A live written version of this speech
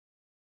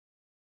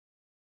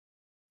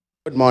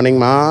Good morning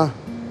माँ,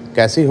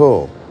 कैसी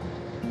हो?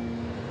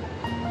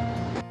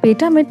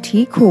 बेटा मैं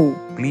ठीक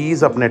हूँ।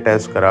 प्लीज़ अपने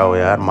टेस्ट कराओ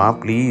यार माँ,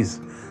 प्लीज़।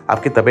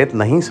 आपकी तबीयत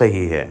नहीं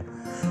सही है।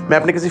 मैं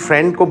अपने किसी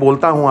फ्रेंड को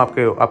बोलता हूँ,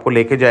 आपको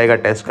लेके जाएगा,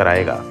 टेस्ट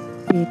कराएगा।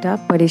 बेटा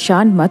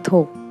परेशान मत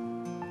हो,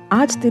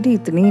 आज तेरी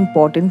इतनी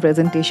इम्पोर्टेंट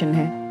प्रेजेंटेशन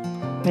है।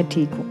 मैं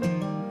ठीक हूँ,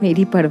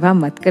 मेरी परवाह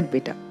मत कर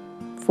बेटा,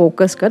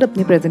 फोकस कर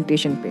अपनी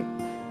प्रेजेंटेशन पे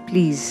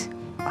प्लीज़।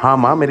 हाँ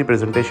माँ, मेरी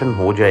प्रेजेंटेशन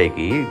हो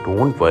जाएगी,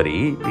 डोंट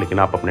वरी, लेकिन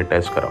आप अपने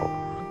टेस्ट कराओ।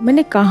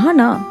 मैंने कहा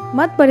ना,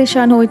 मत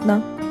परेशान हो इतना।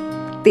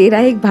 तेरा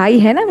एक भाई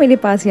है ना मेरे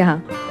पास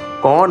यहाँ।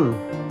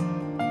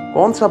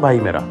 कौन सा भाई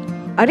मेरा?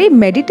 अरे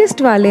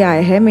मेडिटेस्ट वाले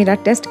आए हैं मेरा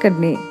टेस्ट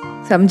करने,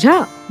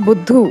 समझा?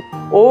 बुद्धू।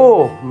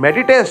 ओह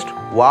मेडिटेस्ट,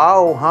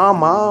 वाओ, हाँ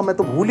माँ, मैं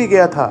तो भूल ही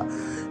गया था।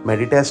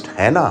 मेडिटेस्ट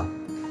है ना।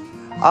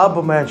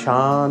 अब मैं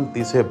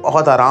शांति से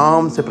बहुत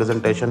आराम से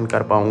प्रेजेंटेशन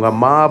कर पाऊंगा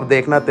माँ। अब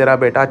देखना तेरा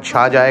बेटा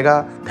छा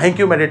जाएगा। थैंक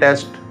यू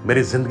मेडिटेस्ट,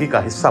 मेरी जिंदगी का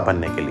हिस्सा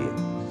बनने के लिए।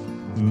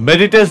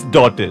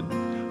 Meditest.in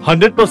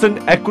 100%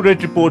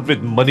 accurate report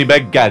with money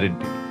back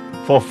guarantee.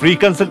 For free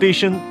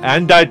consultation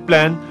and diet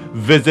plan,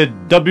 visit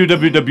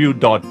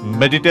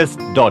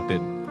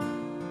www.meditest.in.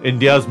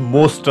 India's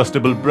most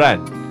trustable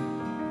brand.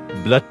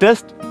 Blood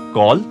test?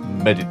 Call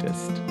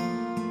Meditest.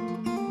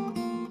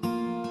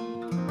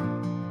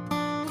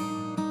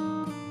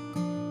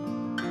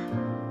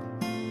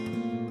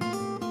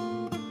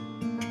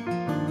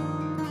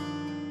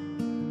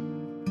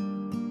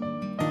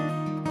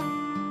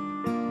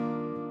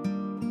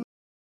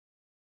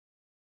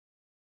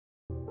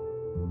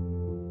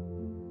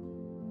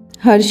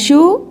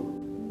 Harshu,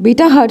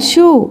 बेटा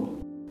हर्षु,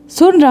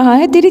 सुन रहा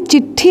है? तेरी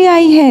चिट्ठी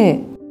आई है।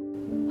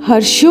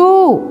 हर्षु,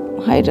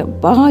 हाय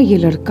रब्बा, ये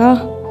लड़का।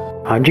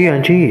 हाँ जी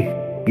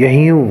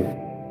यही हूँ।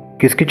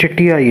 किसकी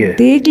चिट्ठी आई है?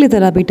 देख ले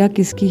जरा बेटा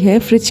किसकी है,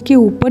 फ्रिज के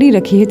ऊपर ही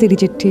रखी है तेरी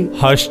चिट्ठी।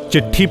 हर्ष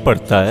चिट्ठी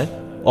पढ़ता है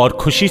और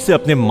खुशी से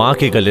अपने माँ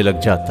के गले लग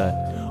जाता है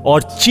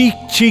और चीख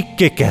चीख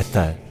के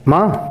कहता है,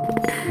 माँ,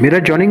 मेरा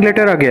जॉइनिंग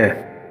लेटर आ गया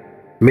है।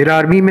 मेरा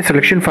आर्मी में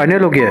सिलेक्शन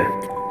फाइनल हो गया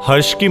है।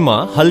 हर्ष की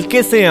माँ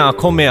हल्के से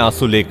आंखों में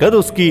आंसू लेकर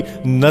उसकी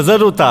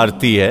नजर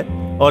उतारती है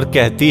और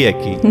कहती है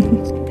कि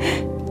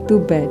तू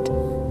बैठ,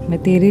 मैं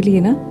तेरे लिए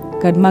ना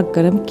गर्मा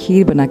गर्म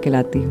खीर बना के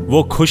लाती हूँ।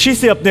 वो खुशी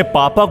से अपने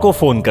पापा को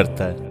फोन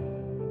करता है।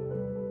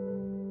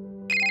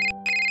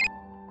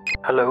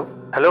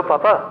 हेलो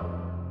पापा।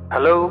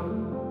 हेलो।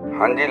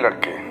 हाँ जी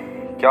लड़के,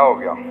 क्या हो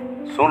गया?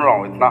 सुन रहा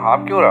हूँ, इतना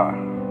हाफ क्यों रहा है?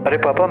 अरे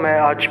पापा, मैं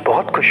आज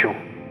बहुत खुश हूँ।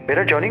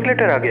 मेरा जॉइनिंग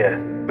लेटर आ गया है।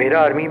 मेरा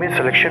आर्मी में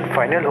सिलेक्शन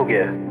फाइनल हो गया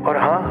है। और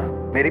हाँ,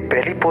 मेरी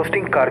पहली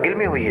पोस्टिंग कारगिल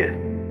में हुई है।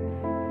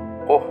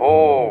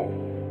 ओहो,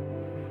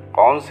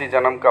 कौन सी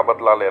जन्म का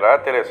बदला ले रहा है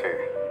तेरे से?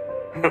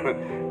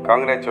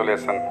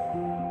 कांग्रेचुलेसन,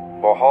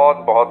 बहुत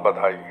बहुत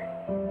बधाई।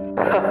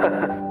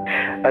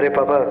 अरे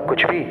पापा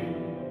कुछ भी,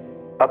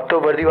 अब तो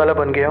वर्दी वाला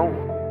बन गया हूँ।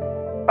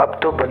 अब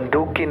तो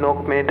बंदूक की नोक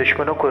में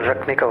दुश्मनों को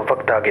रखने का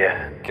वक्त आ गया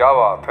है। क्या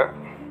बात है,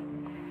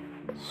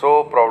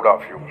 सो प्राउड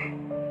ऑफ यू।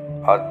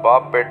 आज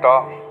बाप बेटा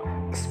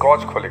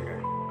स्कॉच खोलेंगे।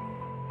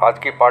 आज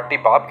की पार्टी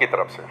बाप की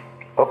तरफ से।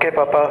 ओके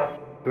पापा,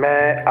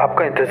 मैं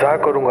आपका इंतजार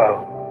करूंगा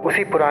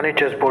उसी पुराने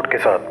चेस बोर्ड के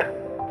साथ।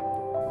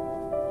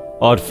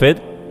 और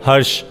फिर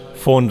हर्ष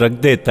फोन रख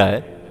देता है।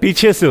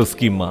 पीछे से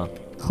उसकी माँ,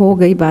 हो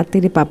गई बात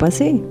तेरे पापा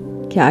से?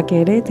 क्या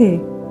कह रहे थे?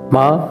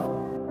 माँ,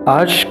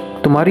 आज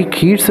तुम्हारी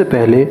खीर से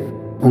पहले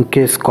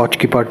उनके स्कॉच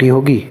की पार्टी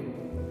होगी।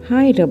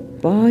 हाय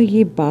रब्बा,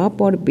 ये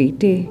बाप और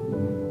बेटे,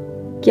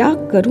 क्या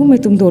करूं मैं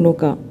तुम दोनों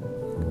का।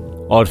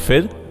 और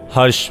फिर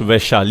हर्ष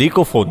वैशाली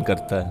को फोन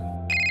करता है।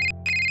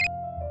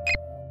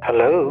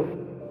 हेलो।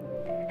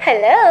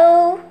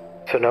 हेलो।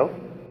 सुनो,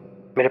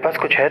 मेरे पास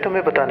कुछ है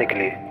तुम्हें बताने के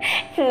लिए।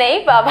 नहीं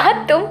बाबा,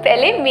 तुम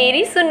पहले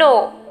मेरी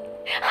सुनो।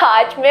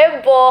 आज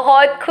मैं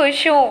बहुत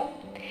खुश हूँ।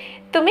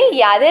 तुम्हें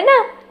याद है ना,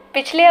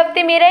 पिछले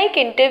हफ्ते मेरा एक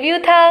इंटरव्यू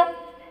था।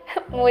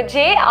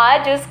 मुझे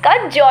आज उसका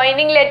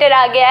जॉइनिंग लेटर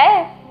आ गया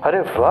है। अरे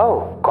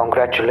वाह,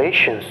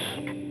 कॉन्ग्रेचुलेशंस।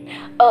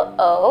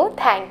 Oh,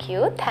 thank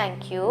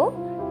you.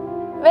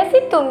 वैसे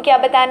तुम क्या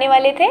बताने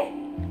वाले थे?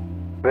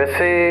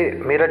 वैसे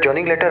मेरा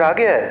जॉइनिंग लेटर आ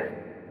गया है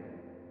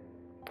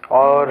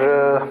और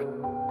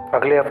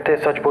अगले हफ्ते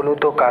सच बोलूं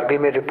तो कारगिल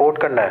में रिपोर्ट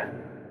करना है।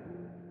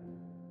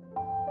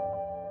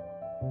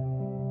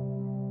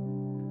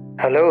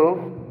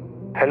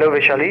 हेलो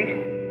वैशाली,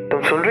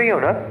 तुम सुन रही हो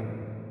ना?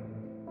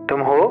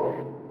 तुम हो?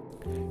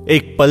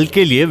 एक पल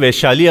के लिए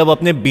वैशाली अब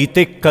अपने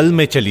बीते कल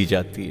में चली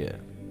जाती है।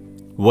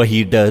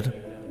 वही डर,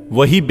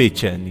 वही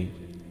बेचैनी।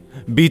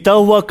 बीता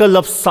हुआ कल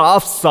अब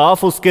साफ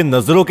साफ उसके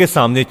नजरों के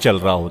सामने चल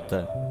रहा होता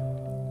है।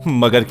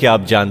 मगर क्या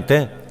आप जानते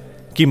हैं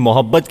कि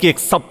मोहब्बत की एक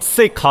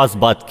सबसे खास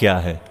बात क्या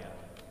है?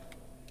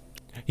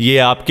 ये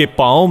आपके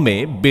पांव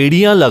में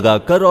बेड़ियां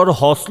लगाकर और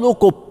हौसलों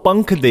को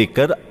पंख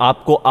देकर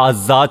आपको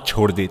आजाद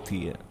छोड़ देती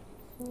है।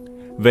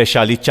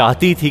 वैशाली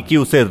चाहती थी कि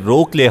उसे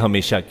रोक ले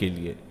हमेशा के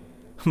लिए,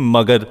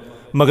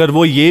 मगर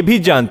वो ये भी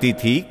जानती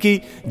थी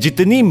कि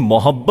जितनी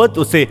मोहब्बत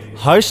उसे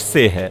हर्ष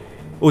से है,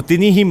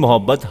 उतनी ही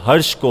मोहब्बत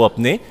हर्ष को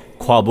अपने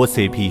ख्वाबों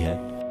से भी है।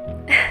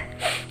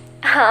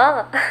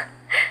 हाँ,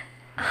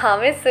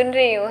 मैं सुन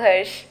रही हूँ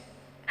हर्ष।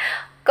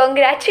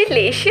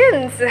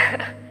 कॉन्ग्रेचुलेशंस।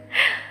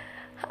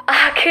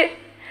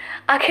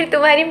 आखिर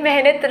तुम्हारी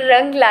मेहनत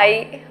रंग लाई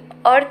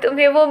और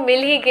तुम्हें वो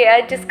मिल ही गया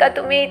जिसका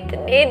तुम्हें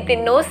इतने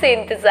दिनों से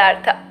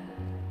इंतजार था।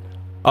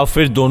 अब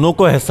फिर दोनों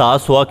को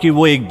एहसास हुआ कि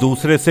वो एक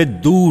दूसरे से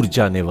दूर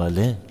जाने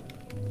वाले हैं,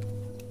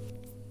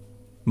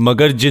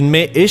 मगर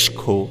जिनमें इश्क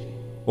हो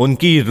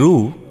उनकी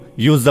रूह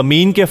यूं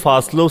जमीन के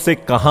फासलों से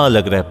कहां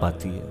अलग रह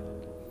पाती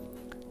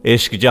है।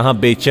 इश्क जहां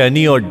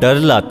बेचैनी और डर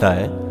लाता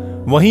है,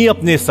 वहीं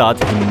अपने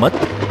साथ हिम्मत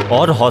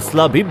और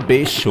हौसला भी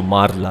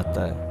बेशुमार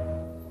लाता है।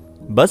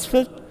 बस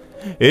फिर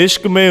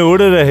इश्क में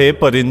उड़ रहे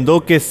परिंदों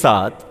के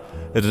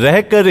साथ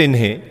रहकर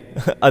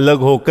इन्हें अलग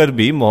होकर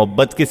भी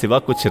मोहब्बत के सिवा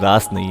कुछ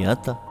रास नहीं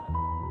आता।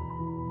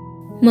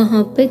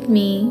 मोहब्बत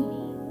में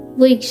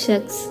वो एक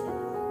शख्स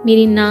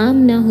मेरे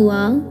नाम न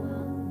हुआ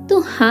तो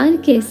हार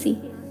कैसी,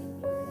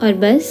 और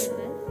बस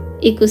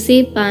एक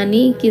उसे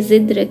पाने की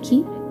जिद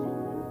रखी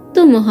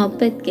तो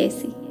मोहब्बत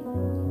कैसी।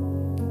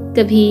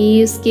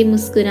 कभी उसके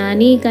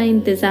मुस्कुराने का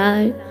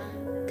इंतज़ार,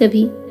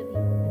 कभी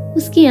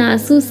उसके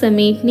आंसू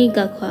समेटने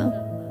का ख्वाब,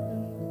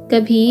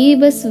 कभी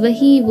बस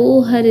वही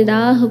वो हर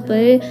राह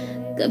पर,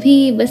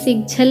 कभी बस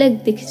एक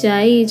झलक दिख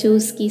जाए जो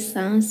उसकी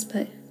सांस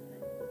भर।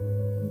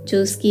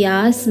 जो उसकी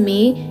आस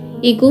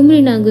में एक उम्र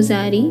ना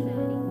गुजारी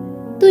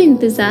तो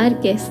इंतज़ार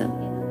कैसा,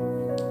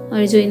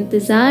 और जो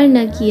इंतज़ार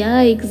ना किया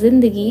एक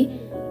जिंदगी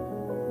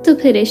तो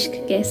फिर इश्क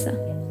कैसा।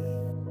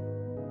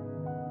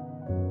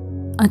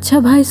 अच्छा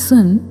भाई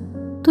सुन,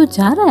 तू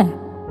जा रहा है?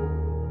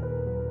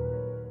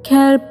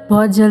 खैर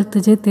बहुत जल्द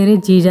तुझे तेरे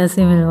जीजा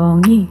से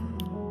मिलवाऊंगी।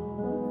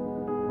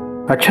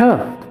 अच्छा,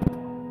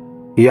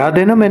 याद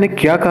है ना मैंने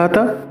क्या कहा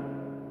था?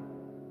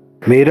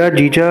 मेरा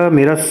जीजा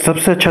मेरा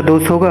सबसे अच्छा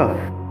दोस्त होगा,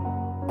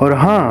 और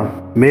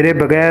हाँ, मेरे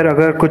बगैर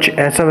अगर कुछ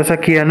ऐसा वैसा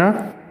किया ना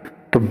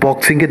तो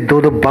बॉक्सिंग के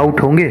 2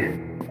 बाउट होंगे।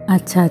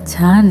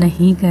 अच्छा,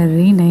 नहीं कर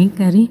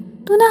रही,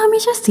 तू ना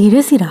हमेशा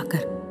सीरियस ही रहा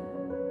कर,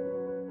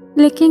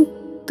 लेकिन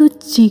तू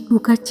चीकू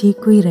का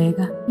चीकू ही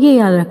रहेगा, ये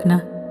याद रखना।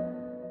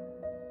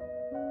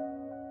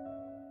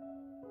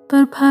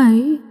 पर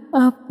भाई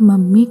अब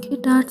मम्मी के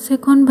डांट से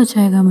कौन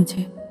बचाएगा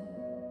मुझे?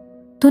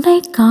 तो ना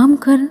एक काम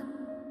कर,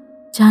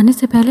 जाने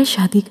से पहले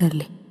शादी कर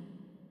ले।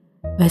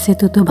 वैसे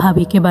तो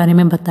भाभी के बारे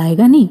में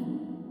बताएगा नहीं,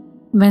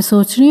 मैं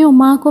सोच रही हूँ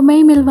माँ को मैं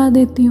ही मिलवा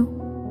देती हूँ,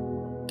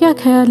 क्या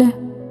ख्याल है?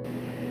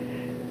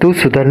 तू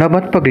सुधरना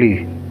मत पगली।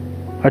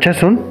 अच्छा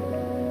सुन,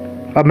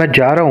 अब मैं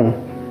जा रहा हूँ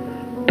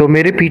तो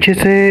मेरे पीछे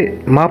से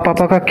माँ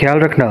पापा का ख्याल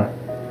रखना,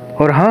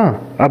 और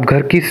हाँ, अब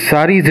घर की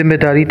सारी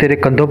जिम्मेदारी तेरे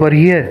कंधों पर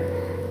ही है।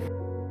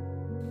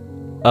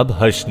 अब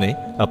हर्ष ने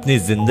अपनी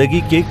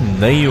जिंदगी की एक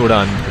नई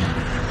उड़ान भरी।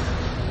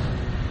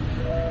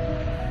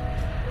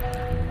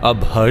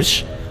 अब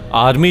हर्ष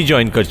आर्मी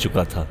ज्वाइन कर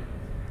चुका था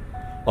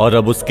और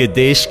अब उसके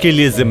देश के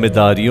लिए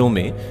जिम्मेदारियों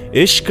में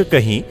इश्क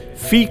कहीं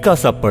फीका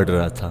सा पड़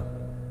रहा था।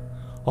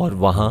 और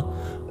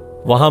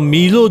वहां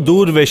मीलों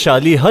दूर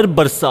वैशाली हर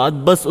बरसात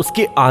बस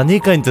उसके आने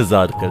का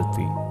इंतजार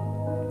करती।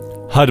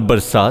 हर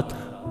बरसात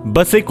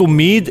बस एक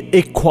उम्मीद,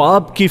 एक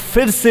ख्वाब की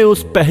फिर से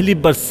उस पहली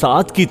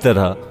बरसात की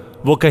तरह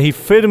वो कहीं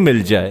फिर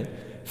मिल जाए,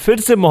 फिर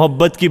से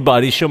मोहब्बत की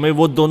बारिशों में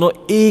वो दोनों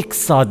एक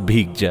साथ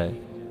भीग जाए।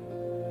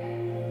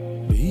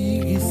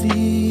 भीगी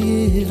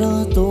सी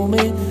रातों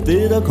में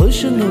तेरा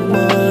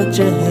खुशनुमा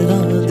चेहरा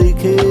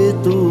दिखे,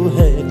 तू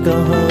है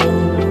कहाँ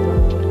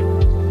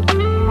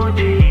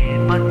मुझे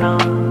पता।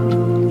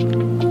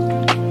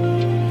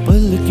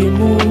 पल के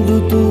मूंद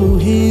तू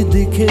ही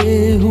दिखे,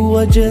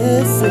 हुआ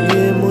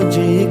जैसे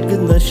मुझे एक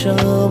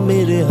नशा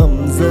मेरे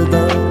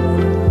हमज़दा।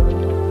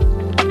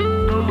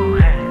 तू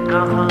है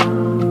कहाँ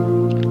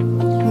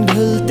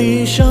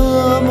ढलती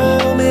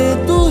शामों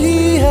में तू ही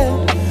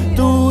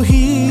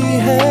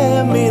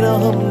है मेरा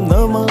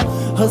हमनमा।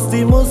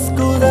 हंसती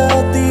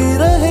मुस्कुराती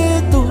रहे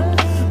तू,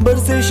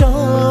 बरसे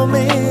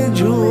शामें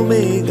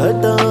झूमे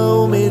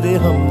घटाओ मेरे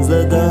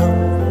हमज़दा।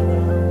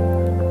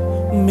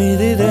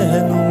 मेरे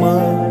रहनुमा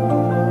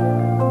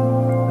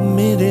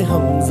मेरे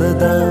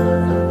हमज़दा,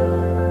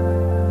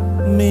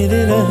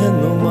 मेरे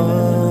रहनुमा।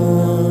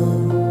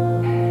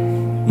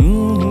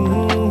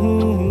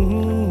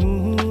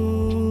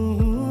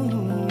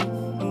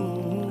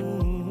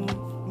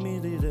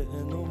 मेरे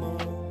रहनुमा।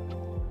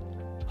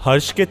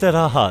 हर्ष के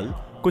तरह हाल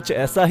कुछ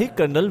ऐसा ही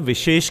कर्नल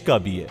विशेष का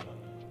भी है,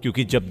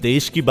 क्योंकि जब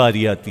देश की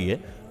बारी आती है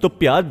तो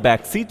प्यार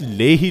बैकसीट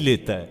ले ही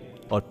लेता है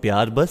और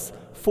प्यार बस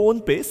फोन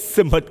पे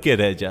सिमट के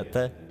रह जाता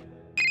है।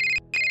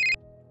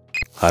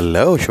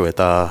 हेलो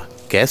श्वेता,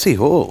 कैसी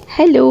हो?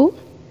 हेलो,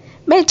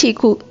 मैं ठीक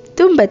हूँ,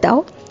 तुम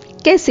बताओ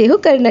कैसे हो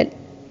कर्नल?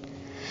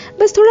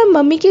 बस थोड़ा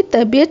मम्मी की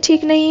तबीयत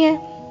ठीक नहीं है,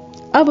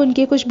 अब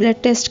उनके कुछ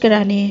ब्लड टेस्ट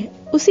कराने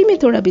हैं, उसी में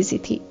थोड़ा बिजी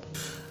थी।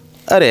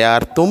 अरे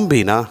यार तुम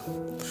भी ना,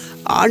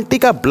 आंटी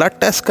का ब्लड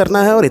टेस्ट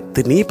करना है और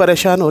इतनी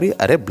परेशान हो रही है।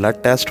 अरे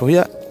ब्लड टेस्ट हो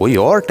या कोई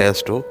और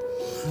टेस्ट हो,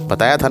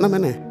 बताया था ना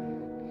मैंने,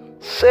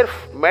 सिर्फ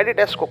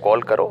मेडिटेस्ट को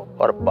कॉल करो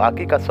और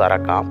बाकी का सारा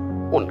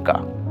काम उनका।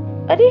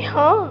 अरे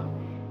हाँ,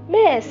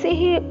 मैं ऐसे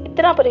ही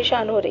इतना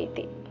परेशान हो रही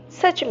थी।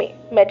 सच में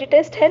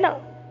मेडिटेस्ट है ना,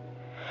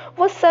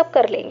 वो सब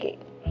कर लेंगे।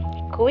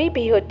 कोई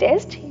भी हो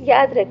टेस्ट,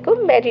 याद रखो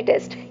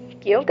मेडिटेस्ट,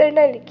 क्यों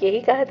कर्नल, यही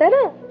कहा था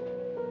ना।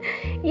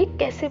 ये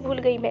कैसे भूल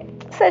गई मैं,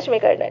 सच में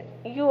कर्नल,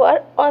 यू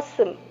आर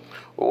ऑसम।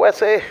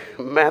 वैसे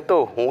मैं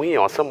तो हूँ ही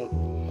ऑसम,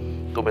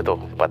 तुम्हें तो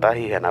पता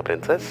ही है ना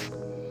प्रिंसेस।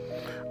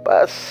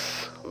 बस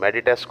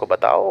मेडिटेस्ट को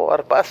बताओ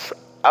और बस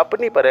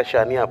अपनी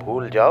परेशानियां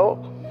भूल जाओ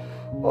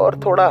और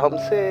थोड़ा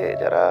हमसे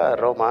जरा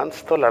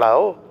रोमांस तो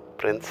लड़ाओ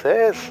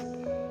प्रिंसेस।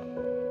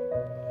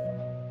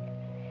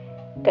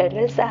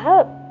 कर्नल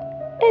साहब,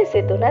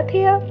 ऐसे तो ना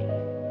थे आप।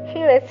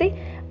 वैसे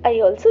आई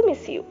ऑल्सो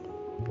मिस यू।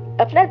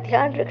 अपना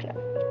ध्यान रखना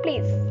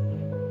प्लीज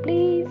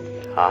प्लीज।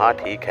 हाँ हाँ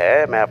ठीक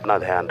है, मैं अपना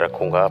ध्यान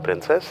रखूंगा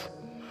प्रिंसेस,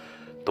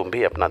 तुम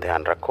भी अपना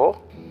ध्यान रखो।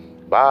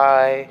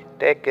 Bye,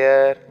 take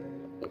care,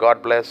 God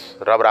bless,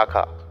 रब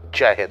राखा,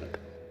 जय हिंद।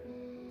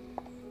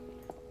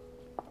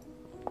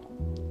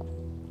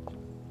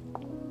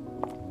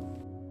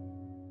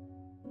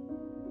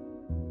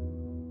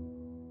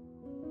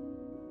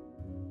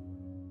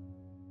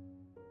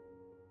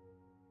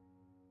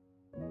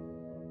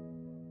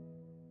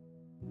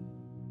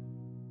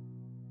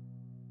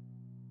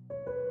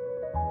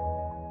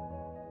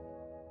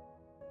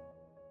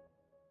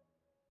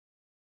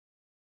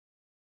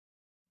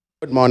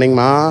 गुड मॉर्निंग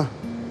माँ,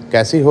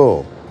 कैसी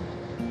हो?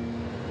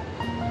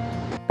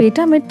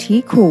 बेटा मैं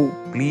ठीक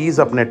हूँ।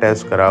 प्लीज़ अपने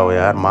टेस्ट कराओ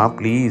यार माँ,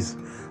 प्लीज़।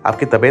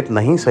 आपकी तबीयत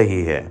नहीं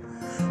सही है।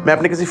 मैं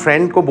अपने किसी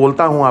फ्रेंड को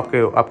बोलता हूँ,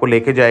 आपको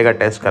लेके जाएगा,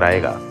 टेस्ट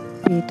कराएगा।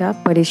 बेटा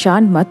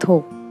परेशान मत हो,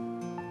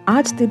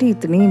 आज तेरी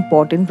इतनी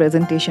इम्पोर्टेंट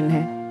प्रेजेंटेशन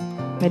है।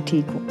 मैं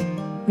ठीक हूँ,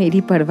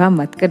 मेरी परवाह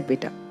मत कर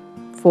बेटा,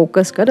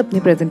 फोकस कर अपनी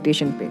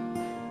प्रेजेंटेशन पे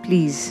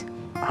प्लीज़।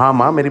 हाँ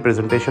माँ, मेरी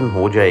प्रेजेंटेशन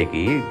हो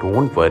जाएगी,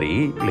 डोंट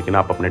वरी, लेकिन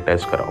आप अपने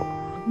टेस्ट कराओ।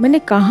 मैंने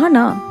कहा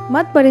ना,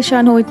 मत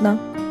परेशान हो इतना।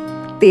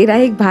 तेरा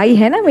एक भाई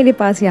है ना मेरे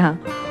पास यहाँ।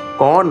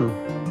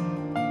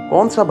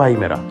 कौन सा भाई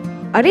मेरा?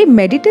 अरे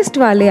मेडिटेस्ट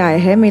वाले आए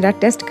हैं मेरा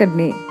टेस्ट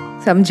करने,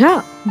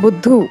 समझा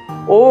बुद्धू।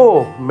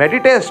 ओह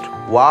मेडिटेस्ट,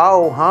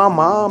 वाओ हाँ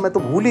माँ, मैं तो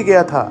भूल ही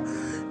गया था।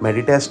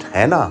 मेडिटेस्ट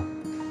है ना।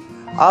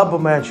 अब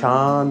मैं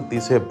शांति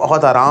से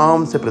बहुत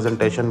आराम से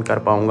प्रेजेंटेशन कर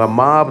पाऊंगा।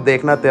 माँ अब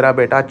देखना, तेरा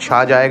बेटा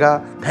छा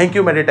जाएगा। थैंक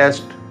यू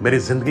मेडिटेस्ट, मेरी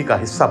जिंदगी का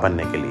हिस्सा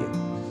बनने के लिए।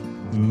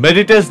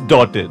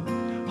 Meditest.in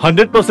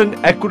 100%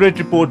 accurate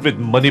report with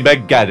money back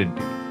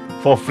guarantee.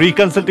 For free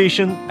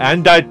consultation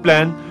and diet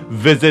plan,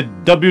 visit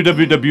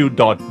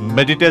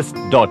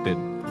www.meditest.in.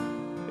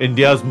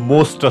 India's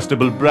most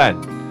trustable brand.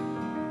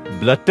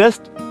 Blood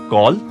test?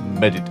 Call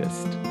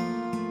Meditest.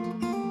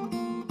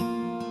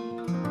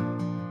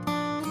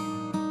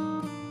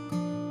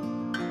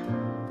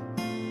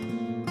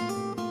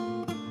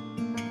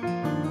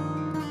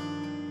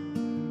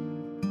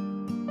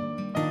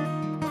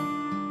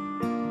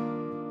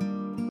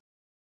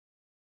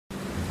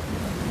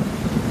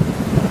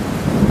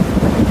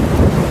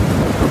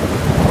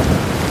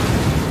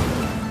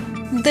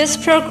 This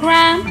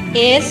program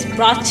is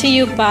brought to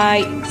you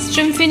by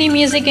Symphony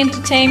Music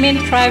Entertainment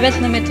Private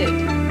Limited.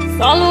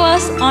 Follow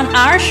us on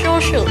our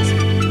socials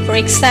for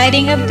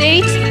exciting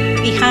updates,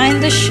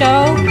 behind the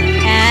show,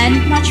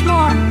 and much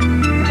more.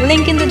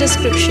 Link in the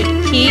description.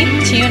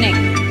 Keep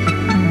tuning.